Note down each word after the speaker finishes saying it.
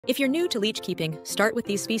If you're new to leech keeping, start with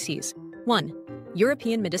these species. 1.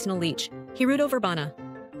 European medicinal leech, Hirudo verbana.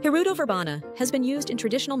 Hirudo verbana has been used in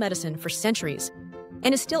traditional medicine for centuries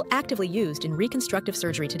and is still actively used in reconstructive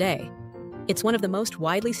surgery today. It's one of the most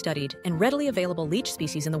widely studied and readily available leech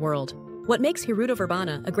species in the world. What makes Hirudo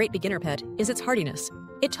verbana a great beginner pet is its hardiness.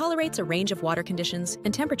 It tolerates a range of water conditions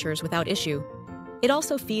and temperatures without issue. It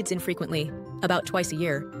also feeds infrequently, about twice a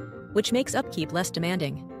year, which makes upkeep less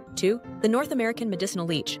demanding. 2. The North American medicinal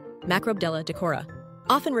leech, Macrobdella decora.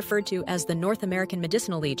 Often referred to as the North American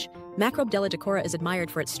medicinal leech, Macrobdella decora is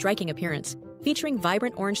admired for its striking appearance, featuring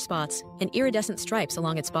vibrant orange spots and iridescent stripes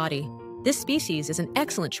along its body. This species is an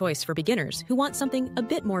excellent choice for beginners who want something a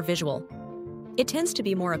bit more visual. It tends to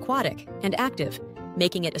be more aquatic and active,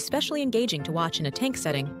 making it especially engaging to watch in a tank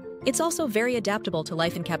setting. It's also very adaptable to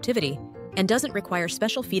life in captivity and doesn't require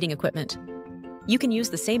special feeding equipment. You can use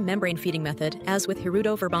the same membrane feeding method as with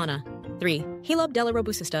Hirudo verbana. 3. Helobdella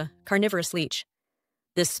robustista, carnivorous leech.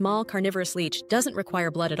 This small carnivorous leech doesn't require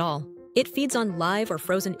blood at all. It feeds on live or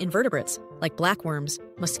frozen invertebrates like blackworms,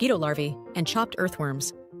 mosquito larvae, and chopped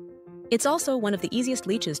earthworms. It's also one of the easiest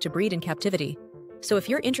leeches to breed in captivity, so if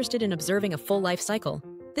you're interested in observing a full life cycle,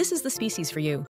 this is the species for you.